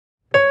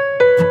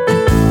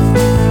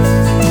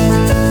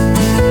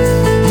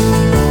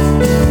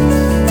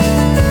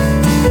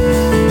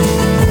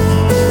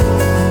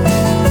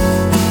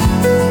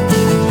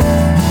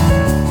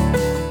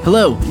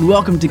Hello, and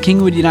welcome to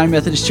Kingwood United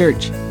Methodist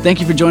Church. Thank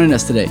you for joining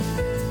us today.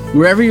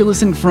 Wherever you're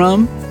listening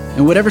from,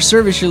 and whatever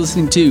service you're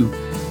listening to,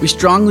 we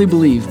strongly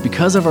believe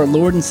because of our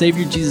Lord and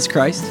Savior Jesus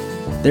Christ,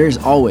 there is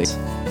always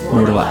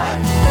more to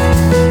life.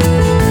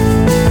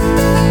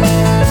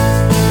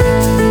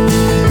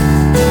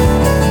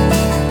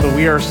 So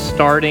we are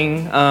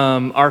starting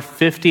our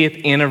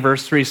 50th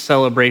anniversary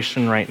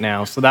celebration right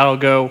now. So that'll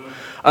go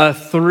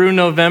through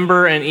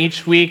November, and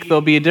each week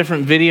there'll be a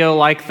different video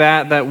like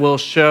that will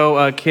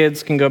show,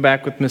 kids can go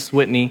back with Miss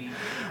Whitney.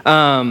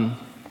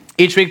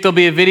 Each week there'll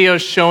be a video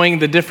showing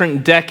the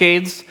different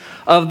decades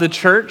of the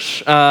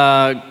church,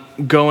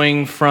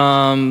 going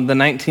from the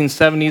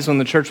 1970s when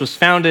the church was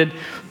founded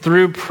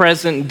through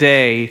present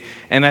day.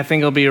 And I think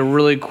it'll be a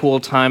really cool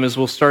time as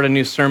we'll start a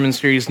new sermon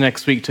series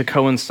next week to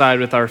coincide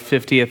with our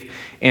 50th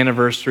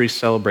anniversary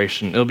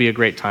celebration. It'll be a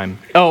great time.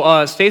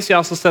 Stacy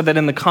also said that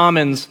in the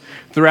Commons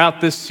throughout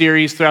this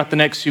series, throughout the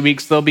next few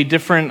weeks, there'll be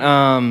different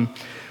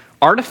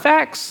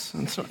artifacts.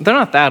 They're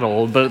not that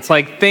old, but it's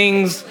like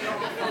things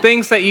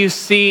that you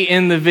see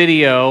in the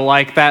video,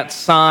 like that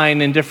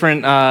sign and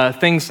different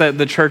things that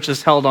the church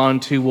has held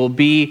on to will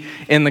be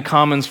in the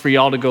Commons for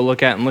y'all to go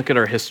look at and look at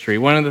our history.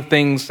 One of the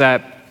things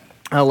that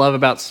I love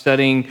about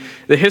studying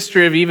the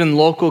history of even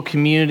local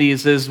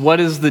communities is what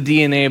is the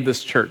DNA of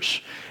this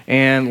church?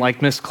 And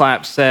like Miss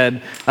Clapp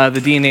said, the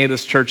DNA of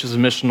this church is a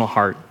missional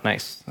heart.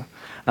 Nice.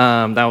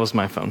 That was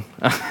my phone.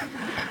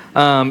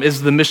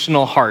 Is the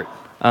missional heart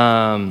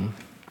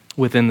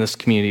within this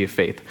community of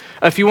faith.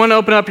 If you want to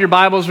open up your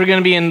Bibles, we're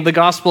going to be in the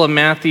Gospel of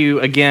Matthew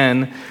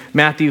again,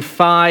 Matthew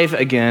 5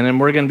 again, and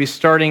we're going to be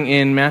starting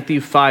in Matthew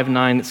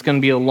 5:9. It's going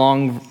to be a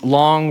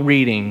long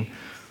reading,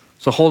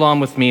 so hold on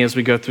with me as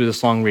we go through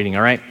this long reading,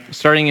 all right?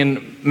 Starting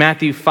in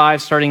Matthew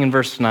 5, starting in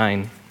verse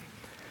 9.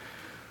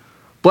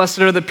 Blessed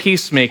are the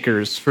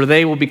peacemakers, for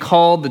they will be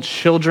called the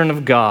children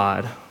of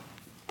God.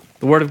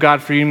 The word of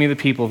God for you and me, the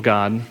people of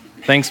God.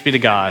 Thanks be to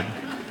God.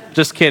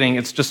 Just kidding,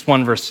 it's just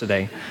one verse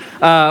today.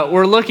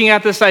 We're looking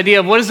at this idea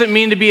of what does it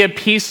mean to be a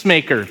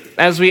peacemaker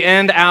as we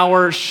end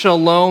our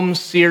Shalom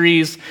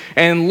series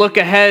and look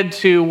ahead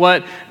to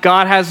what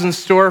God has in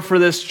store for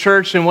this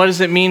church and what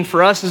does it mean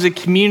for us as a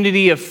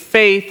community of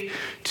faith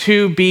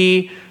to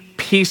be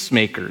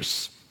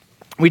peacemakers.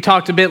 We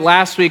talked a bit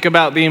last week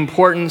about the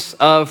importance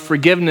of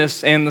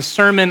forgiveness and the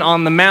Sermon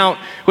on the Mount,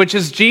 which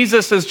is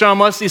Jesus, as John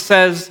Wesley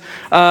says,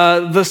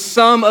 the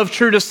sum of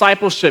true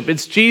discipleship.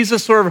 It's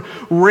Jesus sort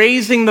of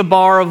raising the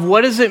bar of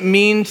what does it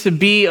mean to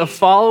be a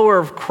follower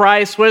of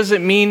Christ? What does it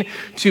mean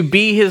to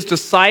be his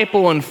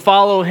disciple and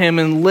follow him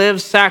and live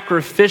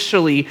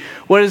sacrificially?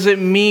 What does it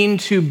mean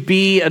to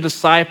be a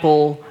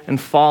disciple and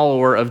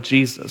follower of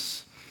Jesus?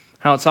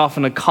 How it's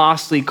often a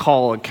costly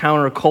call, a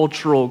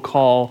countercultural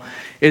call.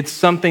 It's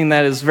something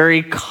that is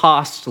very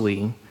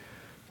costly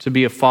to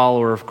be a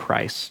follower of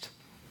Christ.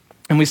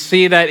 And we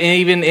see that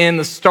even in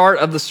the start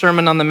of the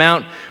Sermon on the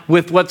Mount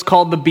with what's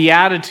called the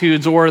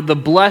Beatitudes or the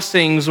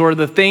blessings or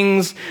the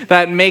things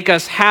that make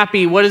us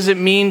happy. What does it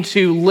mean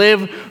to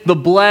live the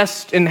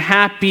blessed and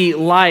happy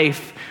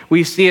life?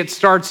 We see it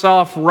starts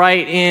off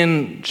right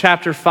in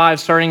chapter 5,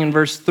 starting in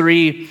verse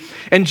 3.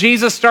 And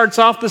Jesus starts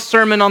off the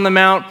Sermon on the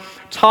Mount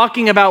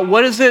talking about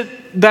what is it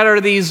that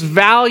are these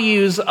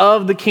values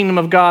of the kingdom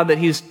of God that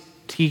he's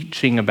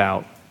teaching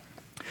about.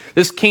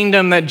 This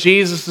kingdom that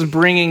Jesus is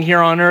bringing here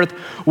on earth,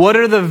 what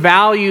are the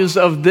values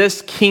of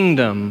this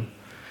kingdom?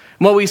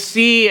 What we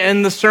see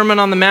in the Sermon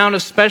on the Mount,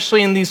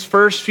 especially in these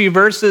first few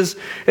verses,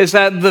 is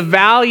that the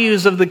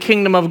values of the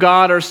kingdom of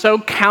God are so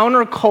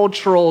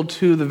countercultural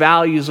to the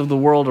values of the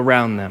world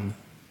around them.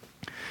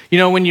 You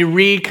know, when you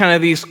read kind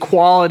of these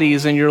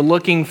qualities and you're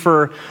looking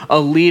for a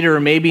leader,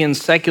 maybe in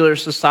secular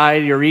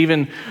society or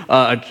even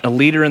a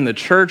leader in the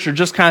church or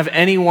just kind of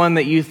anyone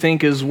that you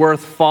think is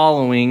worth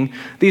following,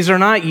 these are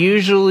not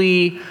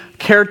usually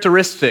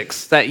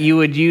characteristics that you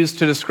would use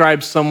to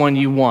describe someone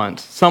you want.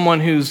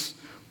 Someone who's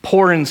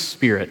poor in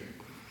spirit,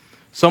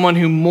 someone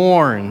who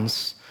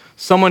mourns,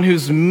 someone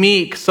who's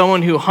meek,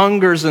 someone who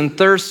hungers and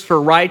thirsts for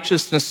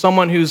righteousness,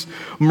 someone who's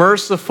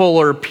merciful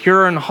or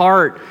pure in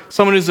heart,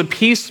 someone who's a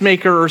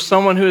peacemaker or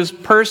someone who is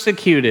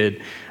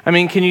persecuted. I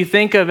mean, can you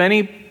think of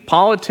any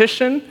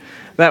politician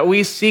that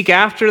we seek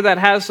after that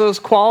has those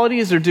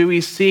qualities, or do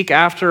we seek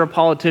after a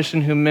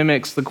politician who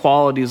mimics the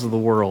qualities of the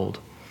world?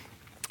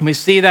 We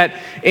see that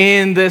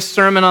in this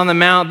Sermon on the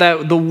Mount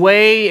that the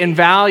way and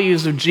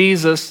values of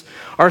Jesus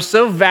are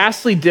so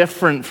vastly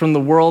different from the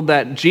world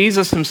that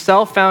Jesus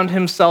himself found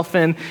himself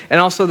in, and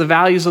also the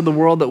values of the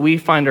world that we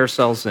find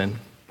ourselves in.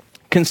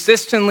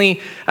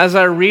 Consistently, as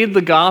I read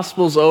the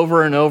Gospels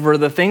over and over,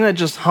 the thing that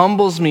just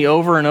humbles me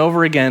over and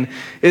over again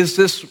is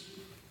this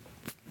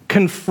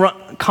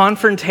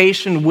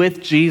confrontation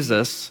with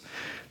Jesus,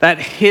 that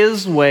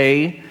his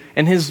way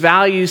and his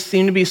values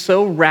seem to be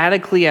so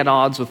radically at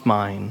odds with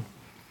mine.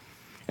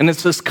 And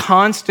it's this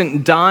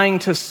constant dying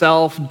to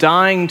self,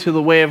 dying to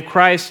the way of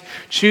Christ,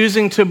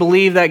 choosing to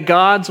believe that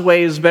God's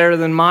way is better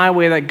than my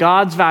way, that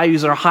God's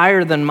values are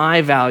higher than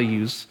my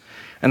values,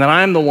 and that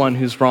I'm the one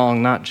who's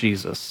wrong, not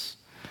Jesus.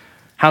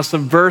 how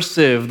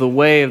subversive the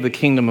way of the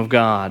kingdom of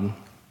God.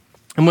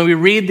 And when we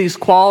read these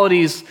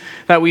qualities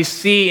that we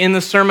see in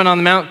the Sermon on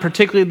the Mount,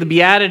 particularly the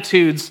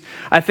Beatitudes,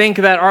 I think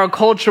that our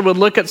culture would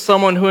look at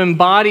someone who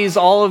embodies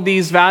all of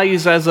these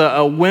values as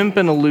a wimp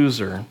and a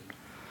loser.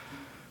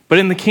 But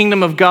in the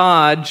kingdom of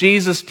God,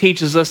 Jesus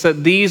teaches us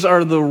that these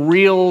are the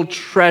real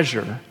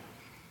treasure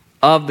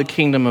of the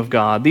kingdom of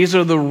God. These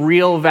are the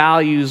real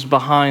values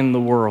behind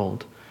the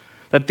world.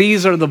 That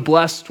these are the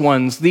blessed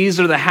ones. These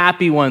are the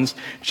happy ones.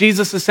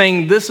 Jesus is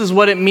saying this is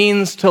what it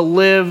means to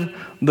live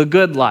the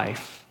good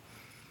life.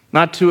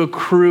 Not to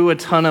accrue a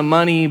ton of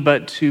money,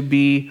 but to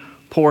be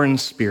poor in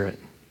spirit,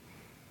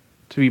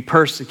 to be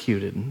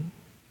persecuted,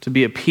 to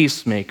be a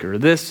peacemaker.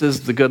 This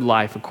is the good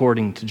life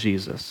according to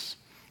Jesus.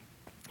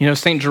 You know,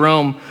 St.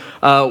 Jerome,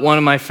 one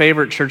of my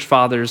favorite church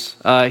fathers,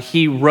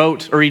 he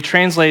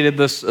translated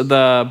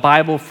the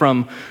Bible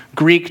from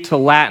Greek to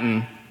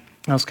Latin.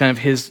 That was kind of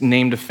his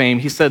name to fame.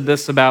 He said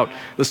this about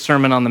the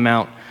Sermon on the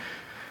Mount,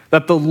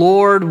 that the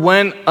Lord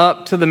went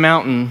up to the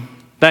mountain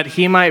that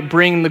he might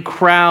bring the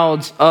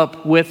crowds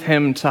up with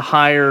him to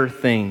higher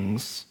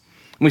things.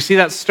 And we see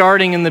that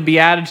starting in the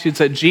Beatitudes,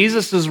 that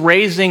Jesus is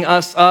raising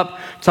us up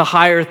to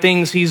higher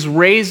things. He's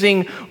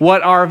raising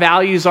what our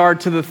values are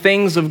to the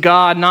things of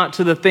God, not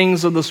to the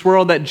things of this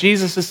world. That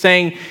Jesus is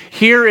saying,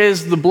 here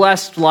is the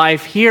blessed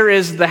life, here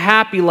is the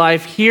happy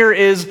life, here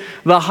is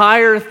the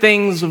higher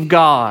things of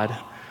God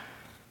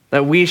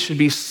that we should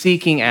be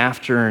seeking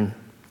after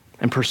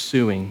and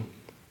pursuing.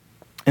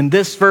 In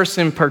this verse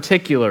in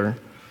particular,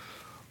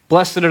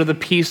 blessed are the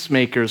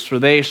peacemakers, for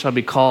they shall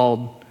be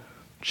called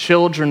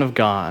children of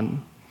God.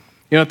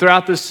 You know,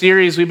 throughout this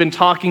series, we've been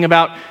talking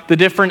about the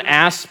different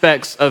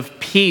aspects of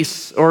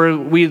peace, or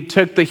we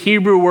took the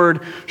Hebrew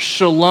word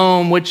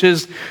shalom, which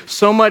is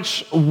so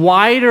much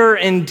wider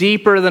and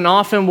deeper than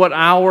often what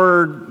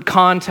our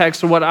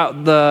context or what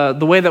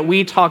the way that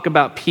we talk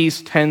about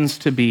peace tends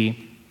to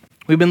be.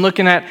 We've been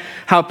looking at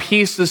how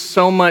peace is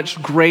so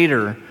much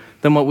greater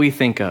than what we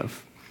think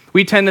of.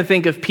 We tend to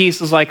think of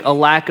peace as like a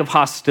lack of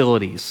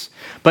hostilities.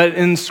 But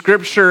in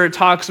Scripture, it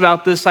talks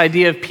about this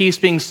idea of peace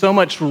being so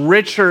much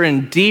richer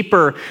and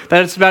deeper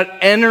that it's about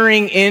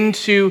entering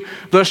into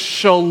the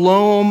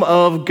shalom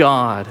of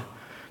God.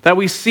 That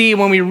we see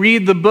when we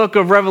read the book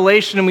of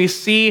Revelation and we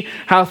see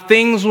how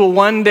things will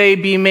one day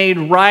be made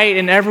right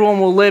and everyone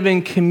will live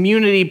in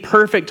community,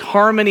 perfect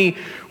harmony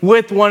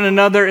with one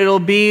another. It'll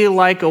be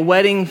like a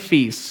wedding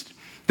feast.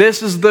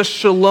 This is the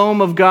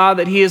shalom of God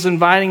that he is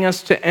inviting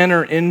us to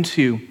enter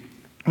into.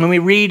 When we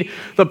read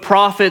the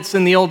prophets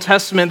in the Old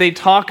Testament, they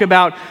talk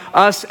about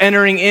us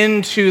entering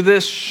into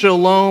this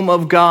shalom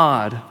of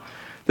God,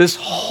 this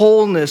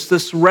wholeness,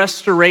 this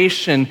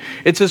restoration.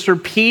 It's this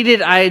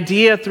repeated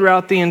idea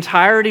throughout the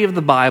entirety of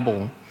the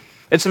Bible.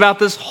 It's about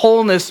this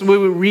wholeness. We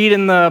read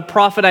in the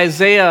prophet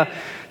Isaiah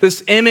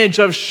this image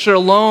of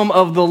shalom,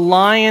 of the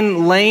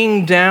lion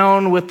laying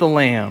down with the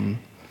lamb.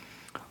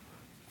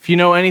 If you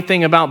know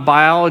anything about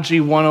biology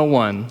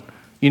 101,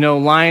 you know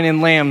lion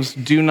and lambs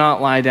do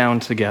not lie down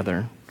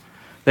together.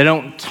 They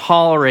don't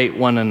tolerate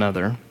one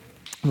another.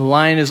 The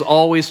lion is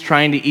always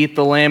trying to eat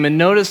the lamb. And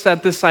notice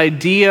that this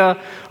idea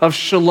of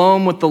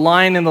shalom with the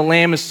lion and the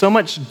lamb is so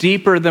much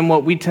deeper than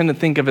what we tend to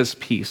think of as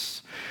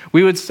peace.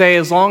 We would say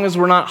as long as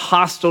we're not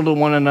hostile to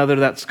one another,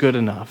 that's good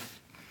enough.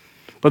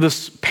 But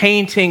this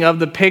painting of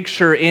the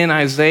picture in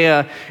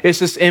Isaiah is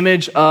this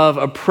image of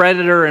a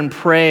predator and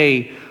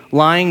prey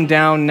lying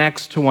down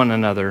next to one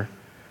another.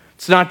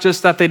 It's not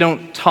just that they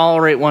don't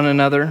tolerate one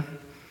another.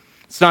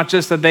 It's not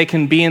just that they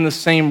can be in the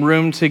same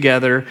room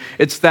together.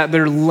 It's that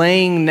they're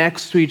laying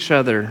next to each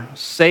other,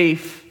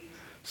 safe,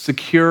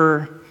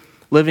 secure,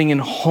 living in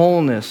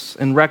wholeness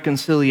and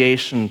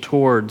reconciliation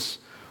towards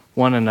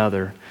one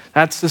another.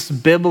 That's this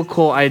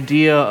biblical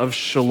idea of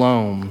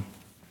shalom.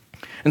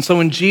 And so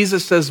when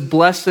Jesus says,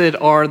 blessed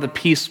are the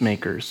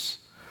peacemakers,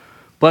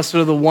 blessed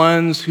are the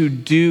ones who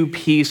do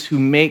peace, who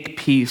make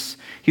peace,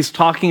 he's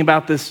talking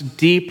about this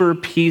deeper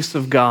peace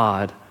of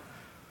God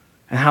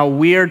and how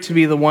we are to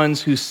be the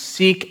ones who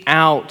seek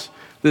out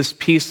this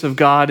peace of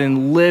God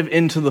and live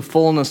into the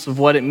fullness of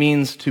what it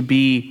means to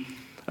be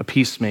a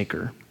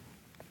peacemaker.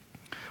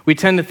 We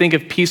tend to think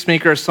of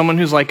peacemaker as someone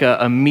who's like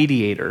a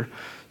mediator,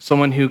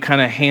 someone who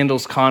kind of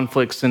handles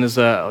conflicts and is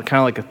a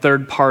kind of like a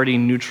third-party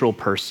neutral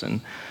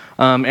person.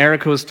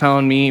 Erica was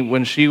telling me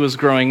when she was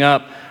growing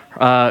up,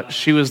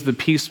 she was the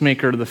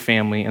peacemaker to the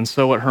family. And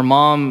so what her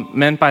mom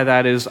meant by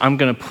that is, I'm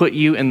going to put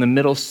you in the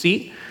middle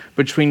seat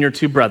between your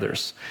two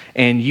brothers,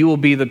 and you will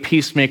be the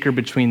peacemaker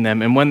between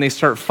them. And when they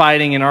start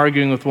fighting and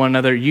arguing with one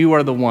another, you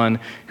are the one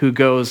who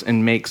goes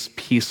and makes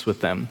peace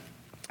with them.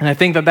 And I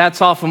think that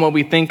that's often what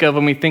we think of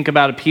when we think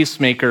about a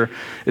peacemaker,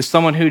 is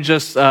someone who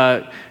just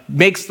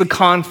makes the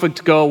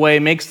conflict go away,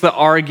 makes the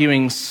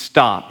arguing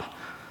stop.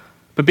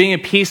 But being a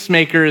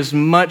peacemaker is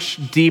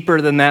much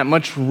deeper than that,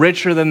 much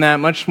richer than that,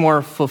 much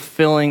more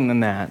fulfilling than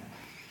that.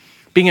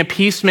 Being a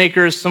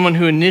peacemaker is someone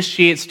who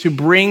initiates to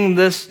bring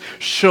this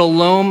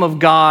shalom of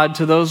God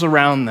to those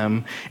around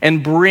them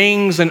and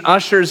brings and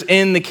ushers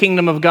in the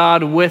kingdom of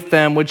God with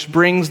them, which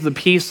brings the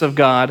peace of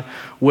God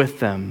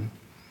with them.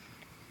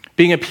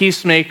 Being a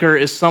peacemaker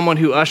is someone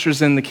who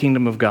ushers in the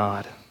kingdom of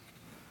God.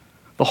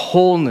 The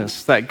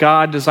wholeness that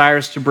God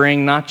desires to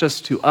bring not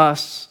just to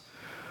us,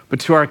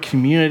 but to our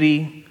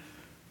community,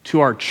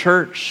 to our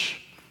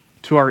church,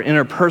 to our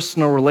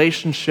interpersonal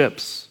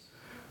relationships,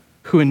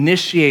 who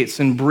initiates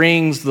and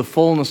brings the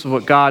fullness of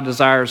what God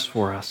desires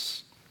for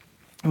us.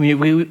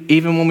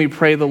 Even when we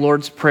pray the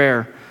Lord's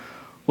Prayer,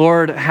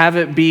 Lord, have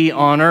it be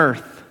on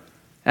earth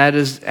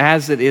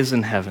as it is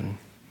in heaven.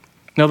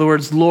 In other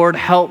words, Lord,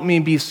 help me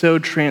be so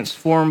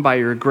transformed by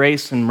your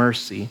grace and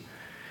mercy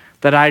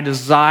that I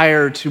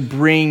desire to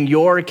bring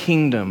your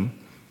kingdom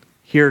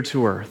here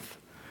to earth,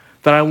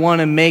 that I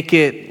want to make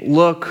it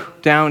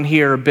look down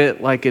here a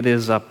bit like it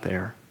is up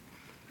there.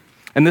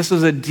 And this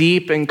is a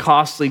deep and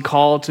costly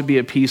call to be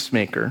a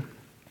peacemaker,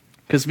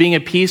 because being a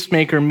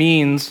peacemaker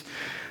means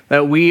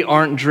that we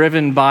aren't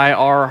driven by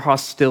our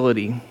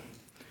hostility.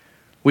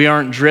 We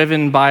aren't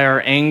driven by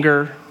our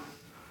anger.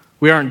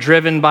 We aren't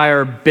driven by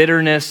our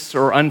bitterness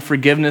or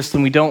unforgiveness,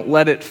 and we don't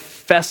let it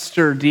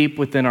fester deep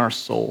within our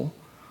soul.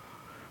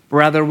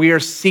 Rather, we are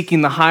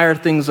seeking the higher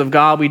things of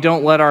God. We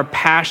don't let our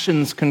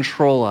passions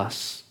control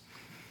us,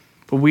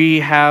 but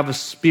we have a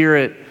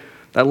spirit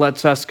that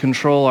lets us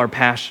control our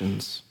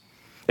passions.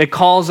 It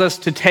calls us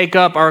to take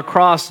up our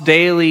cross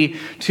daily,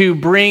 to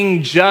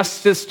bring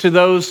justice to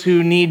those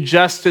who need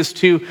justice,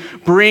 to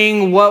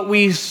bring what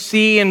we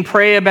see and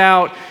pray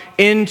about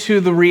into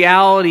the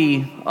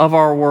reality of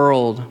our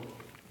world,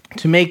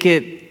 to make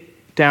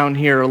it down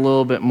here a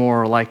little bit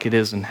more like it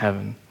is in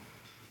heaven.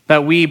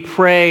 That we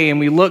pray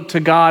and we look to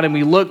God and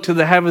we look to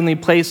the heavenly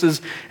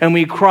places and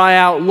we cry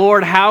out,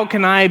 Lord, how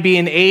can I be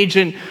an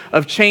agent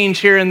of change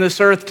here in this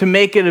earth to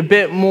make it a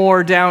bit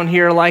more down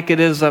here like it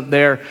is up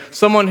there?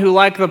 Someone who,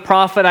 like the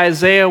prophet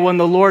Isaiah, when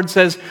the Lord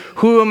says,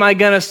 who am I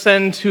going to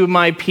send to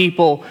my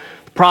people?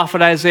 The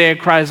prophet Isaiah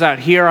cries out,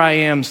 here I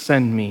am,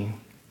 send me.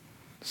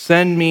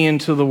 Send me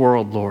into the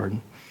world, Lord.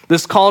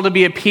 This call to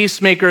be a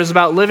peacemaker is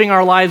about living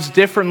our lives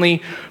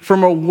differently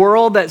from a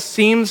world that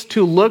seems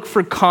to look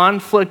for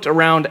conflict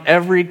around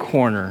every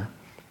corner.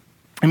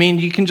 I mean,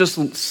 you can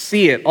just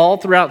see it all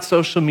throughout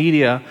social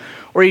media,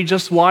 or you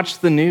just watch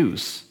the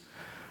news.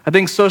 I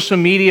think social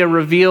media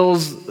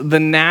reveals the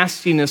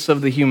nastiness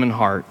of the human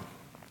heart,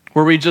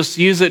 where we just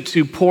use it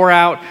to pour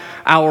out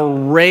our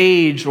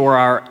rage or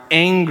our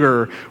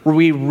anger, where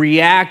we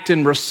react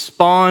and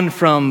respond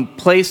from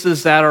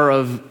places that are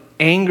of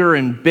anger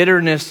and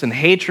bitterness and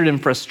hatred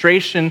and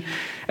frustration.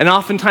 And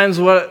oftentimes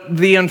what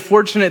the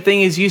unfortunate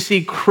thing is, you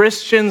see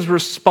Christians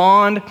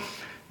respond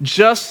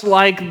just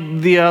like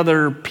the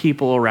other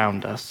people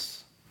around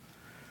us.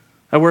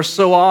 That we're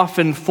so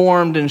often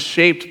formed and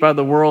shaped by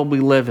the world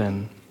we live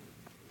in.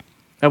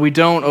 That we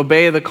don't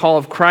obey the call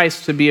of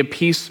Christ to be a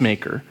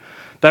peacemaker.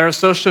 That our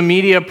social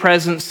media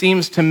presence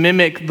seems to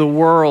mimic the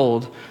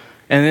world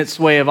and its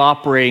way of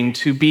operating,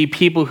 to be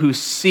people who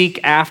seek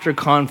after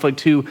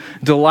conflict, who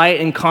delight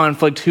in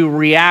conflict, who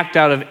react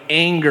out of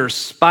anger,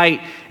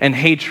 spite, and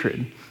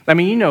hatred. I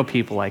mean, you know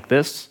people like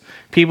this.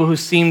 People who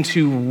seem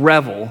to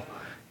revel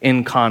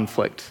in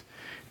conflict.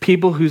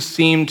 People who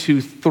seem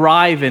to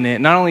thrive in it.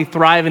 Not only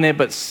thrive in it,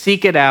 but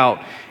seek it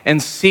out and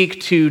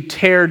seek to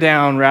tear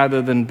down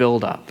rather than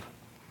build up.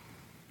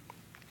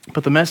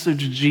 But the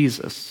message of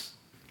Jesus,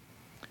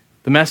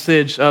 the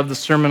message of the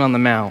Sermon on the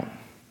Mount,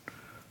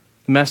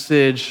 the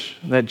message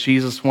that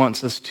Jesus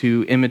wants us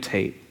to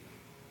imitate,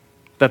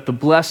 that the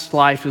blessed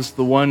life is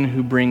the one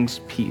who brings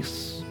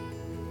peace,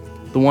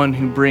 the one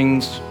who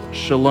brings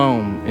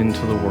shalom into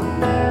the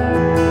world.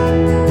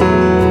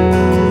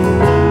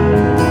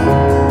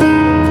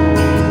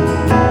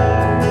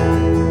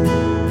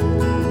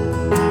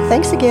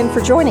 Thanks again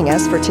for joining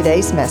us for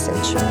today's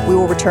message. We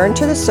will return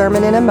to the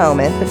sermon in a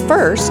moment, but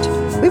first,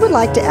 we would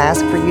like to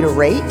ask for you to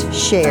rate,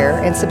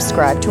 share, and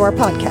subscribe to our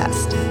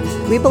podcast.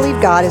 We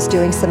believe God is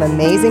doing some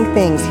amazing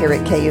things here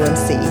at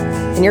KUMC,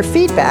 and your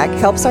feedback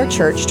helps our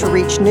church to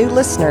reach new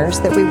listeners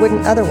that we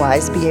wouldn't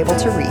otherwise be able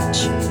to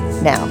reach.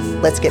 Now,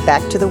 let's get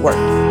back to the work.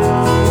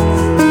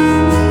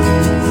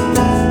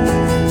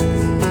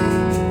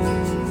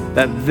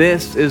 That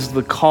this is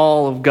the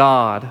call of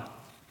God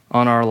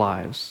on our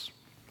lives.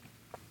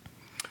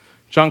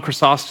 John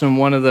Chrysostom,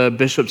 one of the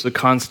bishops of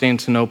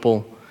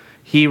Constantinople,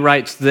 he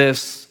writes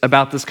this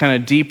about this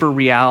kind of deeper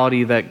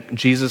reality that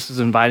Jesus is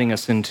inviting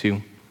us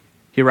into.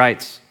 He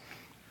writes,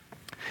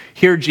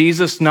 here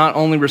Jesus not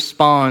only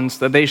responds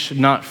that they should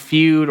not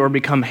feud or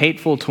become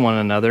hateful to one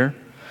another,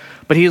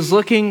 but he is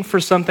looking for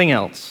something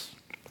else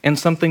and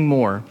something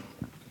more,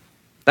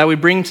 that we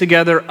bring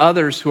together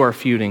others who are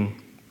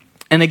feuding.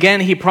 And again,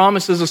 he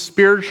promises a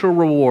spiritual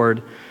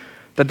reward,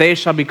 that they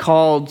shall be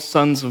called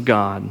sons of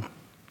God.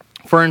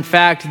 For in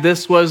fact,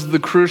 this was the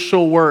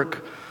crucial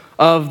work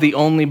of the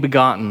only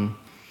begotten,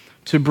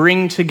 to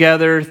bring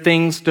together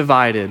things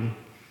divided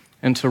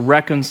and to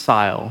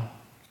reconcile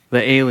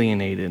the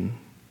alienated.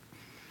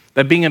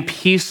 That being a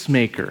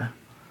peacemaker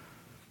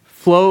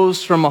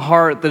flows from a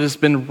heart that has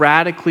been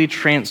radically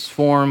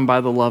transformed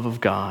by the love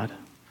of God.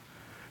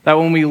 That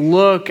when we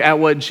look at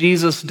what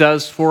Jesus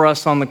does for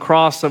us on the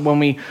cross, that when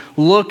we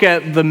look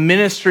at the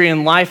ministry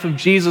and life of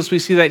Jesus, we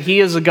see that he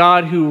is a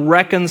God who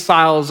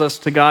reconciles us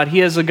to God. He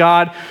is a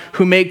God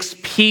who makes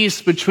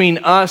peace between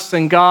us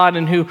and God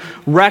and who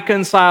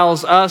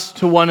reconciles us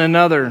to one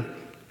another.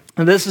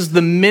 And this is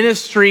the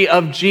ministry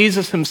of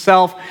Jesus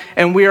himself,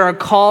 and we are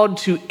called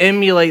to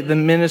emulate the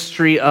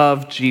ministry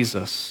of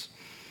Jesus.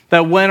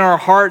 That when our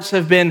hearts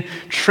have been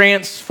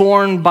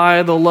transformed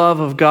by the love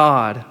of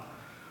God,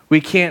 we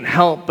can't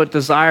help but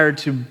desire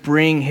to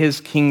bring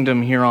his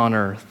kingdom here on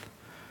earth.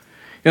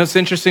 You know, it's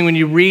interesting when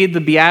you read the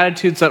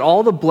Beatitudes that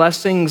all the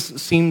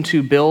blessings seem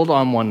to build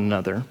on one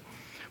another.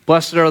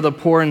 Blessed are the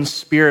poor in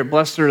spirit.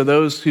 Blessed are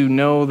those who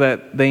know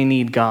that they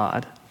need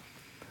God.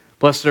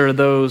 Blessed are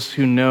those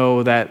who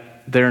know that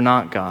they're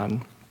not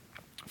God,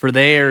 for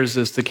theirs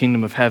is the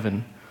kingdom of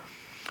heaven.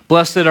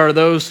 Blessed are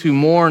those who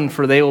mourn,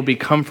 for they will be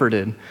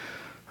comforted.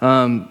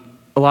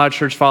 A lot of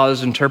church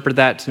fathers interpret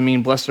that to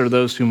mean blessed are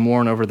those who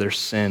mourn over their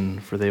sin,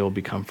 for they will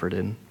be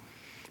comforted.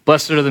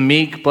 Blessed are the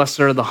meek,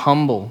 blessed are the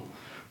humble,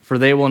 for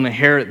they will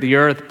inherit the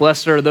earth.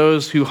 Blessed are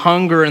those who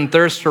hunger and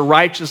thirst for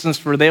righteousness,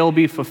 for they will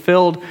be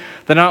fulfilled.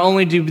 That not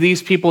only do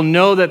these people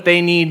know that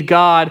they need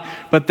God,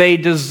 but they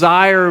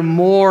desire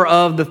more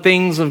of the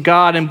things of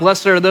God. And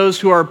blessed are those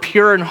who are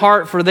pure in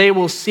heart, for they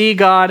will see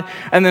God.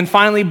 And then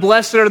finally,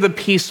 blessed are the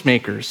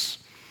peacemakers,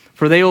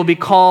 for they will be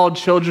called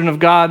children of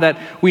God. That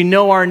we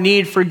know our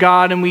need for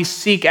God and we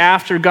seek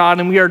after God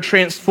and we are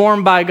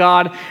transformed by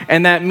God.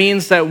 And that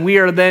means that we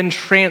are then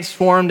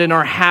transformed in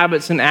our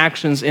habits and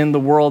actions in the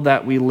world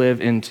that we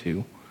live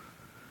into.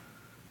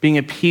 Being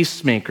a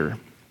peacemaker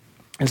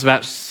is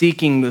about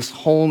seeking this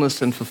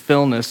wholeness and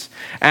fulfillment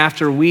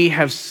after we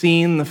have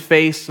seen the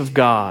face of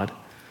God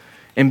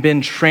and been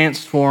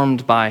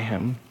transformed by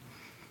him.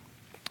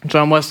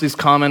 John Wesley's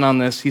comment on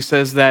this, he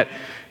says that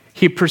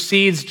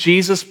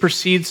Jesus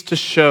proceeds to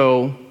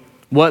show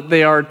what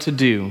they are to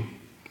do,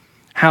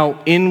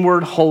 how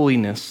inward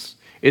holiness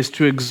is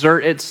to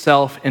exert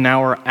itself in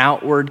our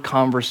outward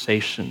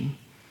conversation.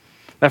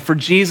 That for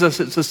Jesus,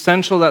 it's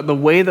essential that the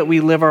way that we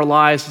live our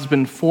lives has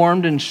been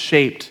formed and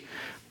shaped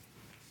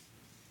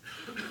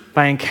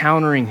by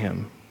encountering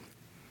him,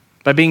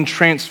 by being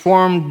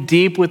transformed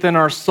deep within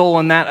our soul,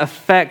 and that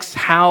affects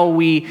how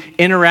we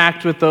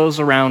interact with those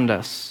around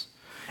us.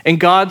 And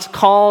God's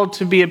call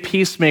to be a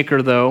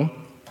peacemaker, though,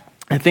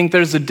 I think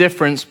there's a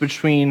difference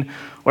between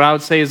what I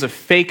would say is a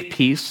fake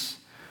peace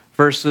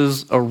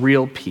versus a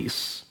real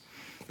peace.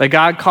 That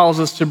God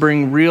calls us to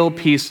bring real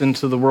peace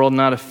into the world,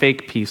 not a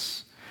fake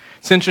peace.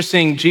 It's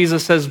interesting,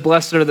 Jesus says,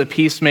 blessed are the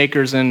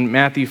peacemakers in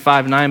Matthew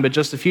 5:9, but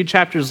just a few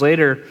chapters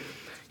later,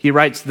 he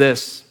writes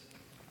this,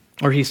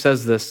 or he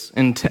says this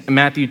in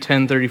Matthew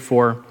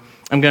 10:34.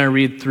 I'm going to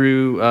read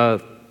through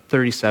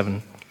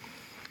 37.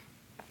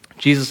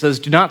 Jesus says,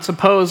 do not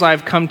suppose I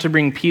have come to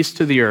bring peace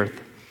to the earth.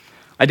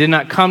 I did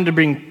not come to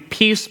bring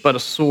peace, but a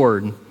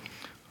sword.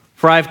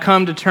 For I have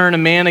come to turn a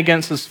man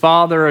against his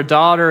father, a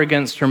daughter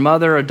against her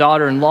mother, a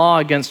daughter-in-law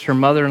against her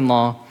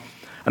mother-in-law.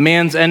 A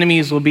man's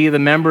enemies will be the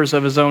members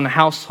of his own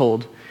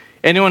household.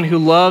 Anyone who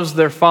loves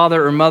their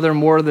father or mother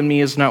more than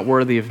me is not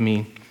worthy of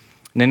me.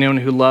 And anyone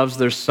who loves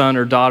their son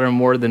or daughter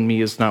more than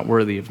me is not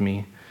worthy of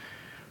me.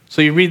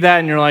 So you read that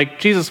and you're like,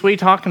 Jesus, what are you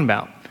talking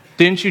about?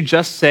 Didn't you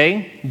just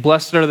say,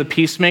 blessed are the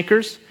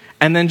peacemakers?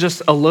 And then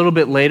just a little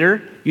bit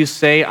later, you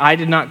say, I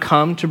did not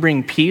come to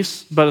bring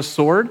peace, but a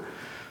sword.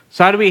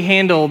 So how do we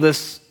handle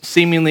this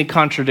seemingly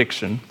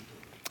contradiction?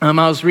 I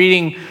was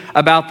reading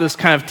about this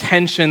kind of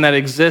tension that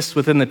exists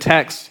within the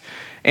text,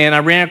 and I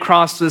ran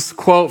across this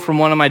quote from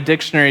one of my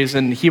dictionaries,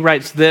 and he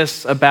writes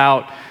this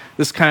about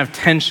this kind of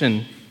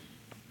tension.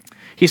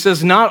 He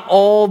says, not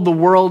all the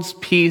world's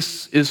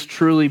peace is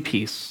truly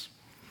peace.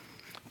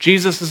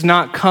 Jesus has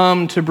not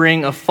come to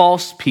bring a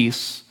false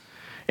peace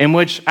in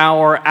which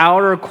our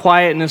outer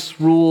quietness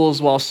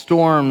rules while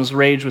storms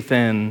rage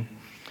within,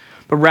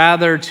 but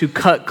rather to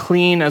cut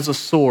clean as a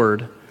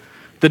sword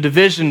the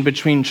division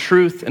between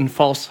truth and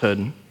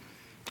falsehood,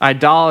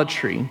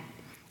 idolatry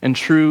and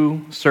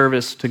true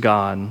service to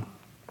God.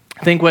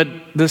 I think what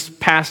this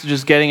passage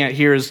is getting at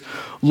here is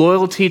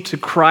loyalty to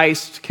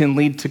Christ can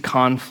lead to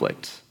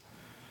conflict.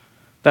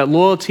 That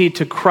loyalty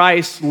to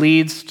Christ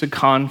leads to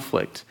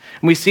conflict.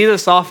 And we see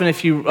this often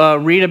if you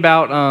read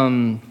about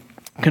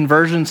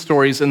conversion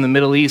stories in the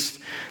Middle East,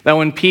 that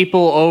when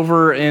people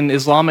over in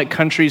Islamic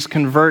countries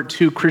convert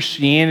to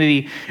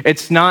Christianity,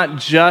 it's not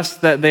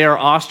just that they are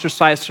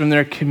ostracized from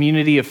their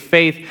community of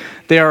faith,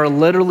 they are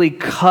literally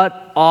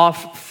cut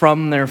off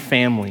from their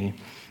family.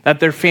 That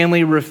their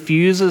family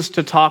refuses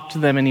to talk to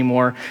them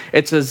anymore.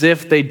 It's as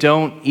if they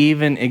don't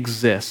even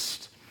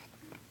exist.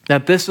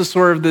 That this is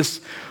sort of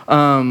this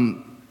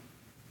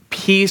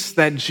peace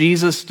that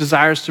Jesus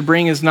desires to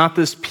bring is not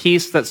this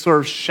peace that's sort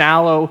of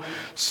shallow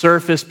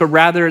surface, but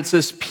rather it's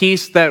this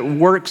peace that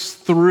works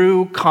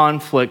through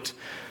conflict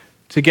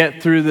to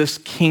get through this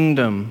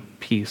kingdom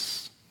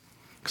peace.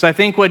 Because I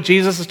think what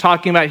Jesus is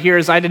talking about here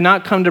is, I did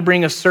not come to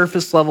bring a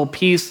surface level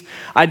peace.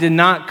 I did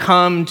not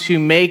come to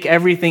make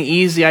everything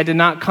easy. I did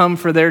not come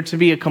for there to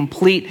be a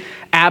complete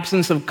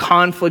absence of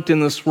conflict in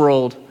this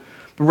world.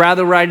 But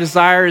rather, what I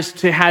desire is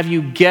to have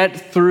you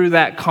get through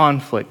that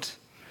conflict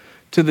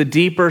to the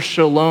deeper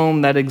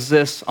shalom that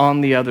exists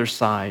on the other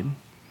side.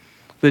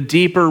 The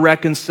deeper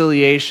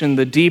reconciliation,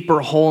 the deeper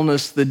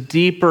wholeness, the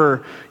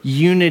deeper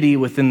unity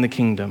within the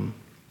kingdom.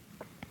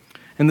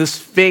 And this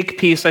fake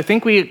peace, I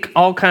think we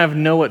all kind of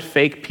know what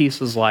fake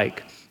peace is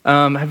like.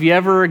 Have you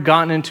ever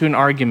gotten into an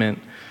argument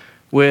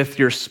with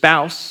your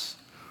spouse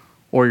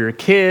or your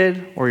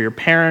kid or your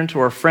parent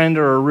or a friend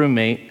or a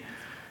roommate,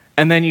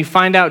 and then you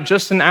find out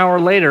just an hour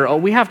later, oh,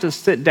 we have to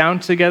sit down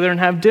together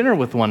and have dinner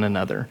with one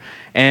another.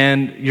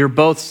 And you're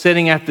both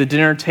sitting at the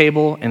dinner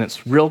table and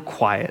it's real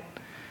quiet.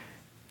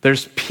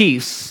 There's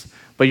peace,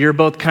 but you're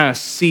both kind of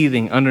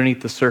seething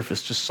underneath the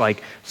surface, just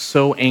like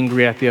so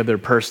angry at the other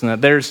person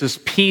that there's this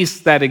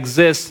peace that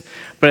exists,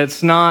 but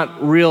it's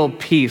not real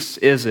peace,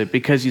 is it?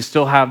 Because you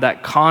still have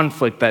that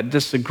conflict, that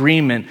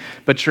disagreement,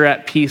 but you're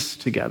at peace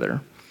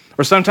together.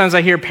 Or sometimes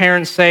I hear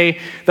parents say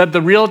that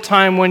the real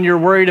time when you're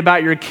worried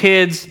about your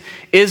kids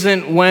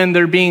isn't when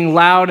they're being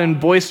loud and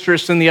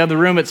boisterous in the other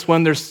room, it's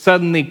when they're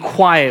suddenly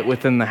quiet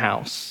within the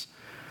house.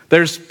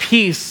 There's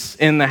peace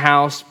in the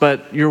house,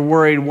 but you're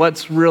worried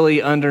what's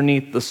really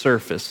underneath the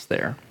surface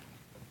there.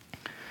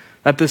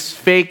 That this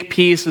fake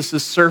peace is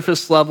this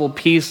surface level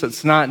peace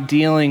that's not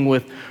dealing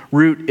with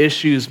root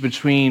issues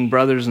between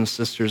brothers and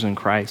sisters in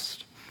Christ.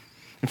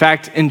 In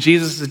fact, in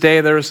Jesus' day,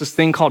 there was this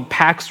thing called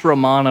Pax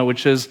Romana,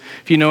 which is,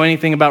 if you know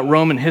anything about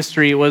Roman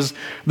history, it was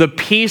the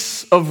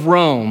peace of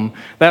Rome.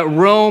 That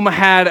Rome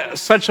had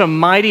such a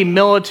mighty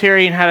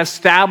military and had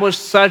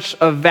established such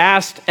a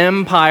vast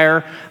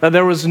empire that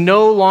there was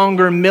no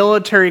longer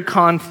military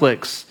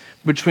conflicts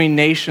between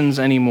nations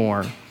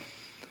anymore.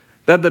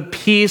 That the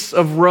peace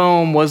of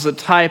Rome was a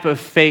type of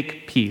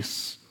fake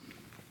peace.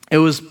 It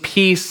was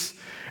peace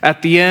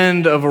at the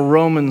end of a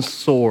Roman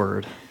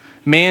sword,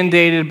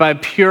 mandated by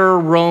pure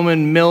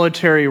Roman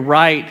military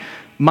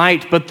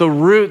might, but the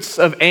roots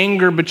of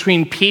anger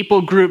between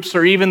people groups,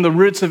 or even the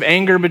roots of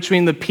anger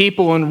between the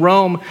people in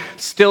Rome,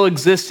 still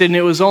existed, and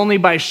it was only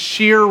by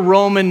sheer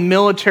Roman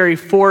military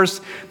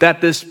force that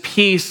this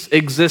peace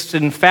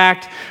existed. In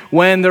fact,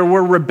 when there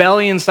were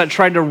rebellions that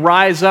tried to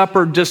rise up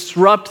or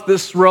disrupt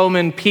this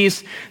Roman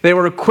peace, they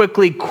were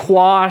quickly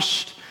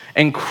quashed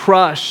and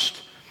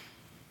crushed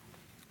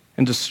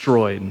and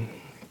destroyed.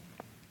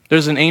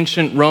 There's an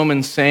ancient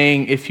Roman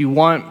saying, if you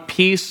want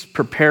peace,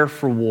 prepare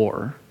for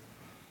war.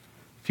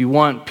 If you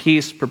want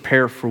peace,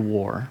 prepare for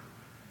war.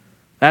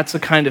 That's a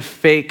kind of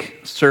fake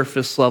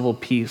surface level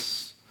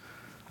peace.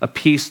 A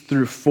peace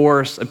through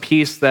force, a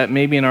peace that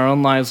maybe in our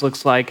own lives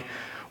looks like,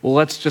 well,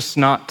 let's just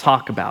not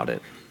talk about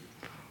it.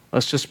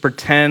 Let's just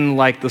pretend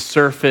like the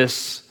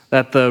surface,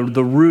 that the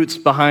roots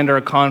behind our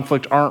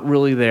conflict aren't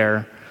really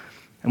there,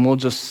 and we'll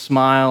just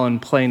smile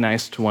and play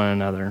nice to one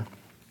another.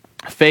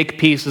 Fake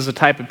peace is a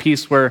type of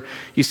peace where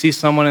you see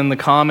someone in the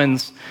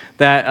commons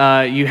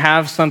that you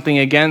have something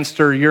against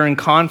or you're in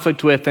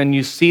conflict with, and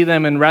you see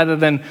them, and rather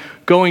than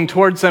going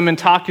towards them and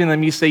talking to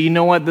them, you say, you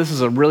know what, this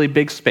is a really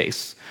big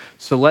space,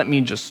 so let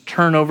me just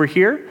turn over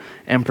here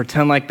and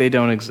pretend like they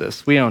don't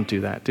exist. We don't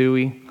do that, do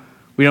we?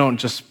 We don't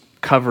just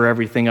cover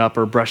everything up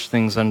or brush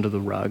things under the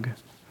rug.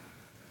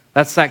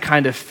 That's that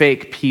kind of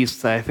fake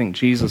peace that I think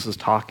Jesus is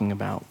talking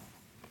about.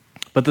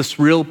 But this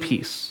real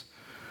peace,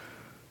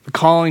 the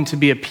calling to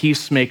be a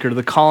peacemaker,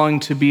 the calling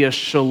to be a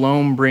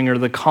shalom bringer,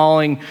 the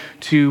calling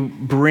to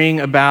bring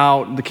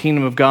about the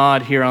kingdom of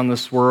God here on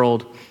this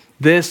world,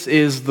 this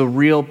is the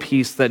real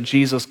peace that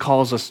Jesus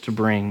calls us to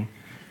bring.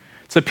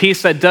 It's a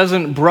peace that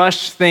doesn't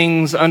brush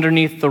things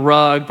underneath the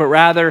rug, but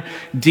rather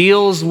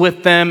deals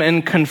with them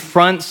and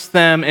confronts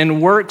them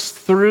and works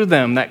through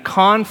them. That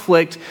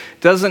conflict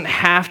doesn't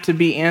have to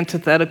be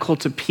antithetical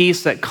to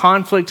peace. That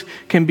conflict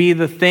can be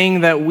the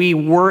thing that we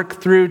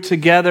work through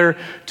together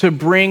to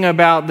bring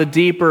about the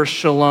deeper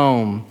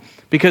shalom.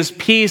 Because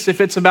peace,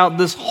 if it's about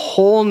this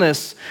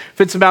wholeness,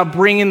 if it's about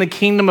bringing the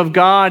kingdom of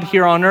God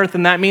here on earth,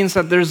 and that means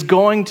that there's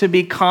going to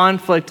be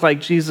conflict, like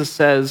Jesus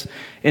says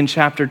in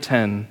chapter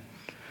 10.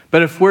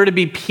 But if we're to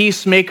be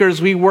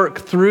peacemakers, we work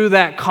through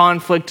that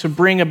conflict to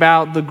bring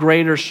about the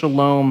greater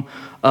shalom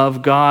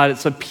of God.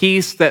 It's a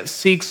peace that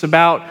seeks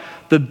about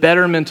the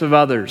betterment of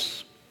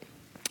others.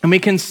 And we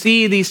can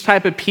see these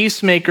type of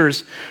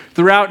peacemakers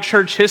throughout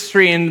church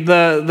history, and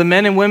the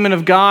men and women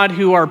of God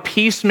who are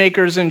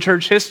peacemakers in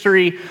church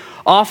history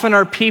often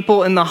are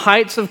people in the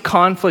heights of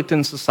conflict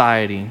in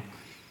society.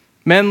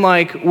 Men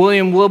like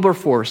William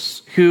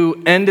Wilberforce,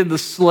 who ended the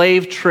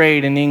slave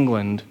trade in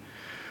England,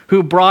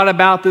 who brought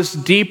about this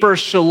deeper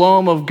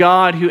shalom of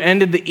God, who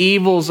ended the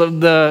evils of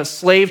the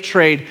slave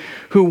trade,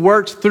 who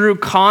worked through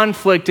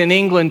conflict in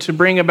England to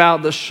bring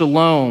about the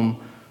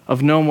shalom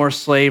of no more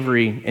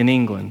slavery in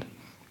England.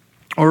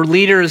 Or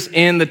leaders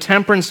in the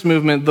temperance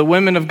movement, the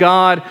women of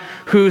God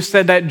who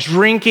said that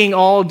drinking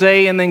all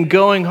day and then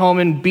going home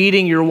and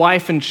beating your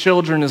wife and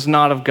children is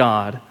not of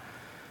God.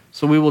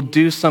 So we will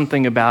do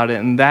something about it,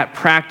 and that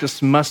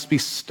practice must be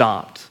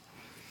stopped.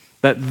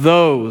 That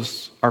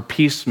those are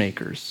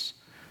peacemakers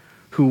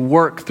who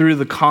work through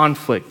the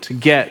conflict to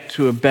get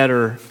to a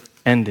better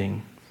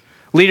ending.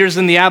 Leaders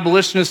in the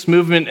abolitionist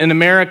movement in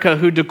America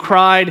who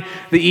decried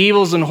the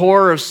evils and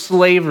horror of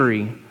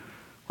slavery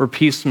were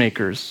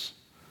peacemakers.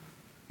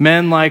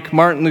 Men like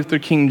Martin Luther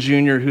King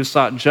Jr., who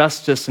sought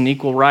justice and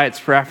equal rights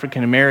for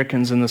African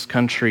Americans in this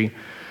country,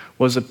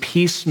 was a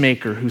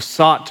peacemaker who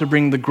sought to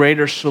bring the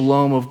greater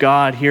shalom of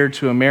God here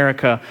to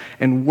America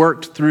and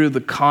worked through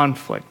the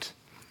conflict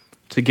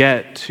to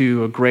get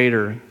to a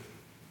greater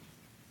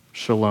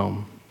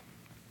shalom.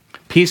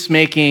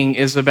 Peacemaking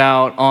is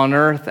about on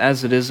earth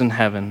as it is in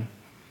heaven.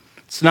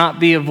 It's not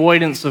the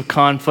avoidance of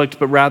conflict,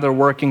 but rather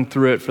working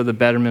through it for the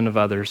betterment of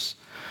others.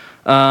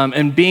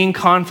 And being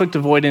conflict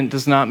avoidant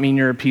does not mean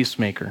you're a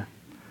peacemaker.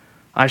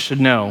 I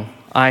should know.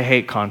 I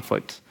hate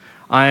conflict.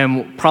 I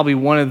am probably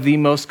one of the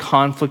most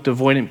conflict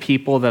avoidant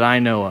people that I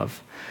know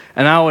of.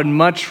 And I would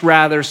much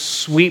rather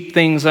sweep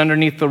things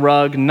underneath the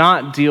rug,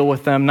 not deal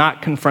with them,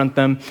 not confront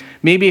them.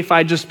 Maybe if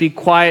I just be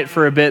quiet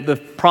for a bit, the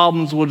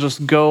problems will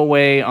just go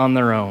away on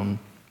their own.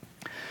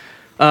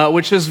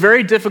 Which is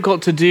very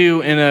difficult to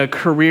do in a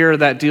career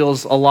that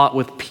deals a lot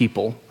with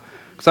people.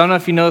 Because I don't know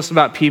if you know this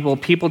about people,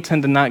 people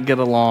tend to not get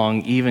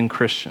along, even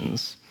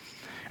Christians.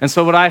 And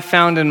so what I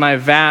found in my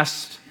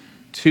vast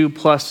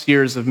 2+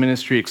 years of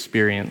ministry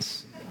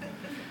experience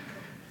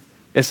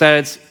is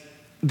that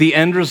the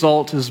end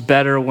result is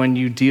better when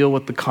you deal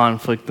with the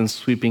conflict than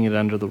sweeping it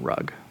under the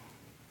rug.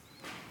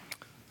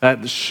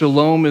 That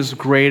shalom is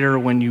greater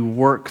when you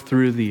work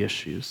through the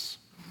issues.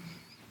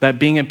 That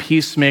being a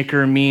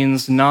peacemaker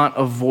means not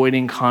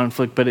avoiding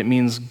conflict, but it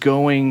means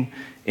going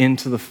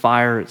into the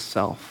fire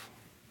itself.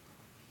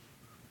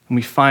 And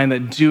we find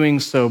that doing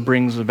so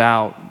brings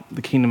about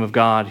the kingdom of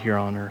God here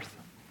on earth.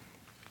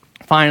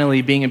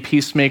 Finally, being a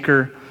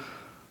peacemaker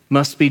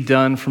must be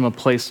done from a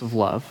place of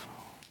love.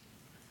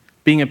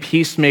 Being a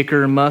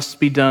peacemaker must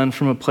be done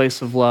from a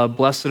place of love.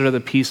 Blessed are the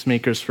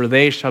peacemakers, for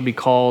they shall be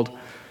called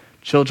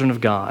children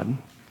of God.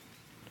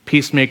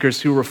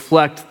 Peacemakers who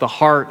reflect the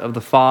heart of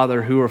the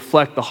Father, who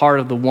reflect the heart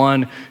of the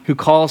one who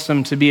calls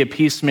them to be a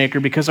peacemaker,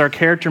 because our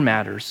character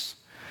matters.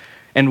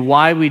 And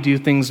why we do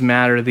things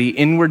matter. The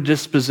inward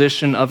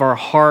disposition of our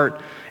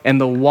heart and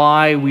the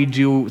why we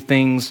do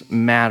things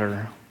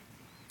matter.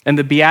 And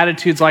the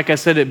Beatitudes, like I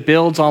said, it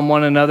builds on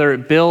one another.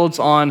 It builds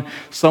on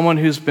someone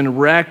who's been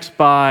wrecked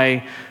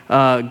by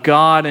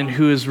God and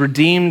who is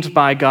redeemed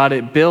by God.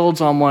 It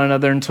builds on one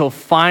another until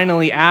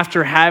finally,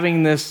 after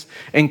having this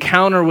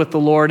encounter with the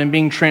Lord and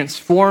being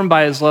transformed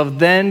by his love,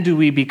 then do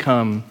we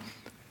become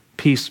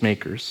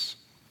peacemakers.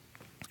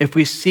 If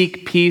we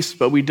seek peace,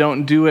 but we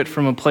don't do it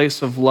from a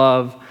place of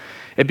love,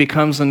 it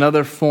becomes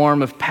another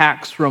form of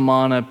Pax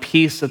Romana,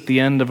 peace at the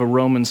end of a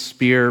Roman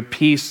spear,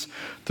 peace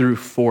through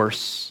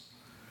force.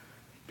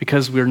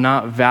 Because we're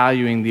not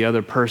valuing the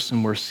other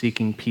person we're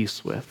seeking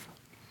peace with.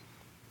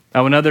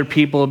 Now, when other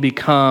people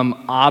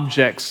become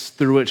objects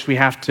through which we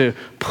have to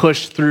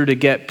push through to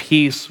get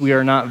peace, we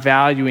are not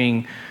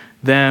valuing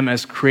them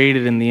as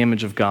created in the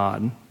image of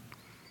God.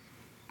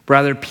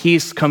 Rather,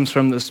 peace comes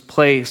from this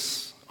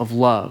place of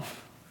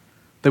love,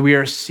 that we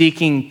are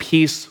seeking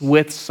peace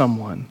with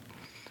someone.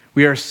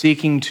 We are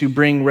seeking to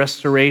bring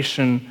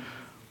restoration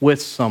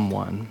with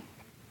someone.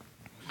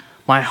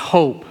 My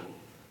hope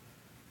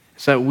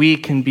so that we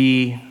can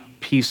be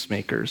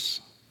peacemakers,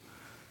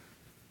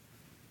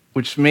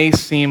 which may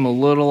seem a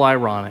little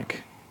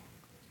ironic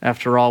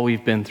after all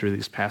we've been through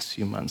these past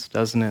few months,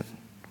 doesn't it?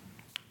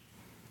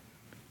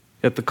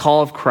 Yet the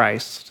call of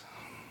Christ,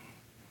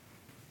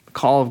 the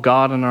call of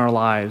God in our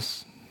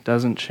lives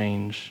doesn't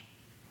change.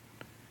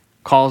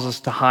 Calls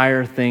us to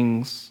higher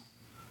things,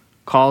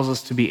 calls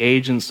us to be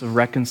agents of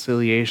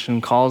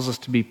reconciliation, calls us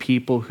to be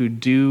people who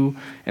do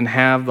and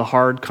have the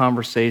hard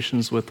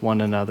conversations with one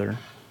another,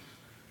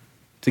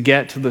 to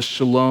get to the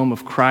shalom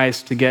of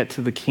Christ, to get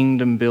to the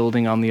kingdom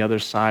building on the other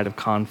side of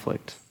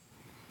conflict.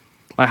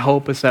 My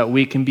hope is that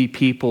we can be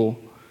people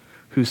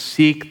who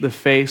seek the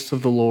face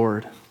of the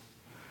Lord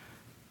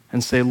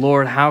and say,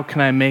 Lord, how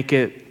can I make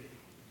it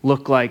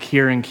look like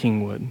here in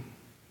Kingwood?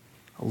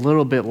 A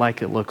little bit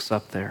like it looks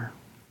up there.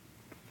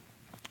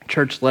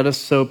 Church, let us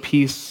sow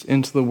peace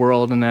into the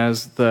world, and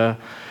as the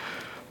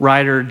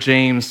writer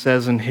James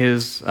says in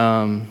his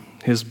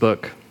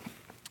book,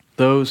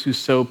 those who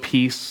sow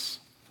peace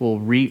will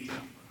reap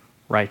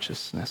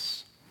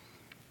righteousness.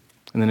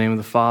 In the name of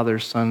the Father,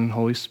 Son, and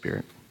Holy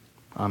Spirit.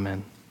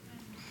 Amen.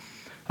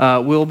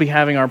 We'll be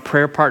having our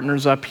prayer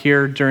partners up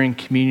here during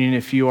communion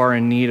if you are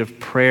in need of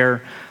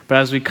prayer. But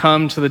as we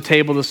come to the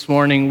table this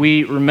morning,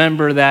 we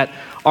remember that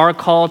our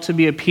call to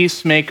be a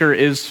peacemaker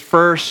is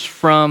first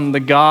from the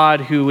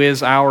God who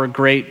is our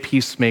great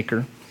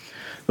peacemaker.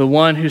 The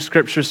one who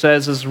Scripture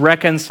says is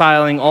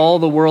reconciling all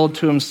the world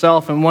to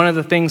himself. And one of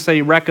the things that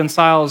he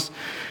reconciles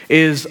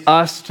is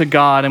us to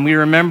God. And we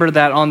remember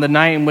that on the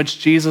night in which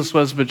Jesus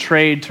was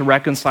betrayed to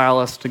reconcile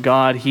us to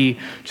God, he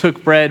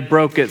took bread,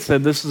 broke it,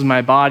 said, "This is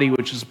my body,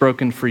 which is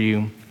broken for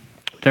you.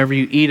 Whenever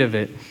you eat of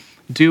it,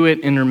 Do it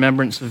in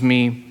remembrance of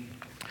me.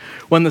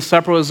 When the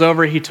supper was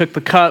over, he took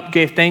the cup,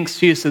 gave thanks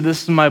to you, said,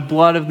 "This is my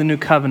blood of the new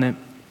covenant,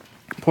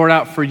 poured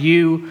out for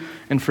you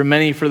and for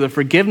many for the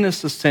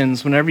forgiveness of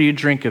sins. Whenever you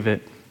drink of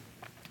it,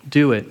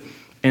 do it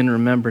in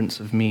remembrance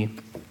of me."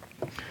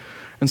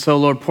 And so,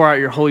 Lord, pour out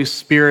your Holy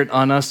Spirit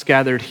on us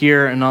gathered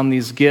here and on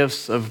these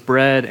gifts of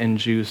bread and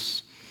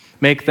juice.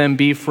 Make them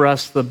be for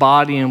us the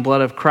body and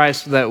blood of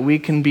Christ, so that we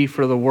can be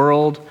for the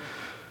world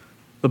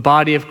the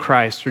body of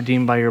Christ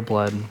redeemed by your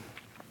blood,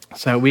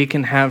 so that we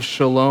can have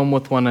shalom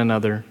with one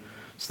another,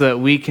 so that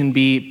we can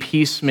be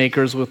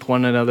peacemakers with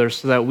one another,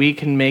 so that we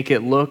can make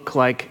it look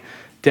like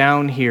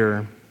down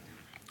here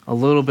a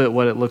little bit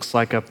what it looks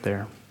like up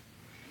there.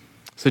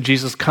 So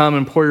Jesus, come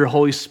and pour your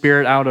Holy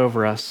Spirit out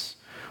over us.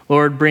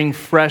 Lord, bring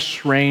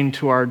fresh rain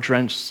to our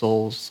drenched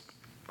souls.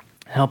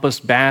 Help us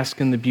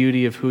bask in the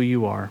beauty of who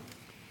you are.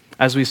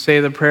 As we say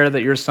the prayer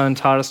that your Son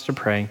taught us to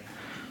pray,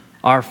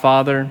 Our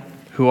Father,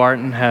 who art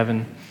in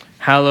heaven,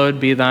 hallowed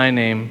be thy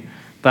name.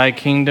 Thy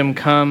kingdom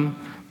come,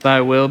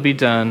 thy will be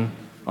done,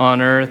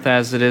 on earth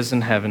as it is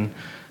in heaven.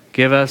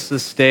 Give us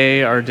this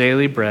day our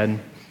daily bread,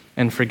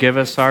 and forgive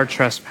us our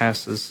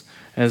trespasses,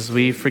 as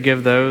we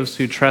forgive those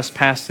who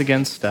trespass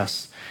against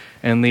us.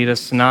 And lead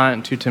us not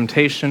into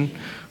temptation,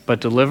 but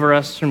deliver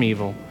us from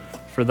evil.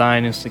 For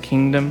thine is the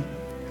kingdom,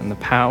 and the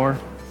power,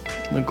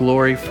 and the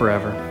glory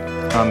forever.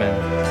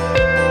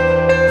 Amen.